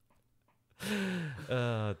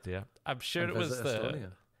 Oh dear. I'm sure it was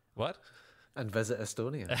Estonia. What? And visit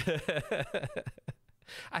Estonia.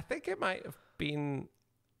 I think it might have been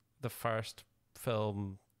the first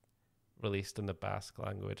film released in the Basque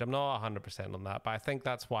language. I'm not 100% on that, but I think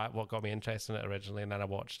that's what got me interested in it originally, and then I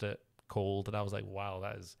watched it cold, and I was like, wow,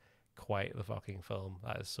 that is quite the fucking film.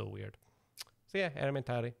 That is so weird. So yeah,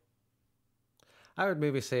 Elementary. I would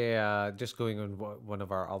maybe say, just going on one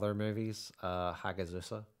of our other movies,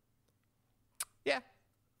 Hagazusa. Yeah.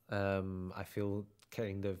 I feel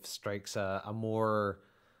kind of strikes a more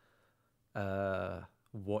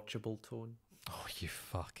watchable tone. Oh, you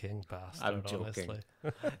fucking bastard! I'm joking. Honestly.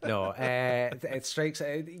 No, it strikes.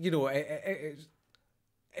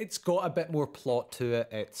 It's got a bit more plot to it.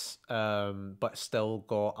 It's but still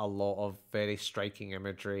got a lot of very striking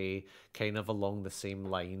imagery, kind of along the same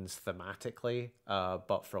lines thematically,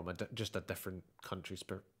 but from just a different country's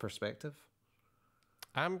perspective.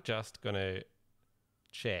 I'm just gonna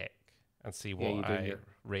check and see what I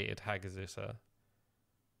rated Hagazusa.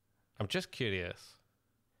 I'm just curious.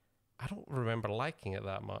 I don't remember liking it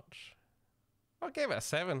that much. I gave it a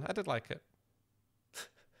 7. I did like it.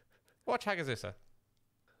 Watch Hagazusa.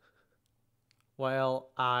 Well,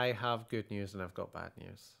 I have good news and I've got bad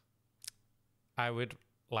news. I would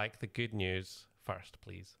like the good news first,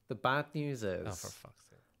 please. The bad news is, oh, for fuck's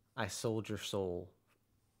sake, I sold your soul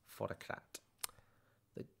for a cat.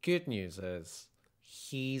 The good news is,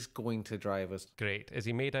 he's going to drive us. Great. Is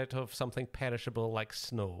he made out of something perishable like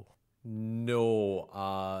snow? No,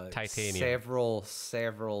 titanium.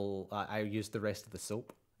 Several. I used the rest of the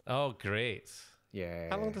soap. Oh, great. Yeah.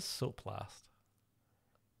 How long does soap last?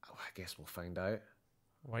 Oh, I guess we'll find out.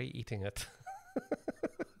 Why are you eating it?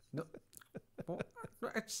 No,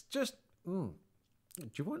 it's just. Do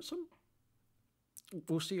you want some?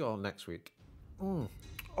 We'll see you all next week.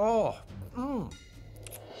 Oh.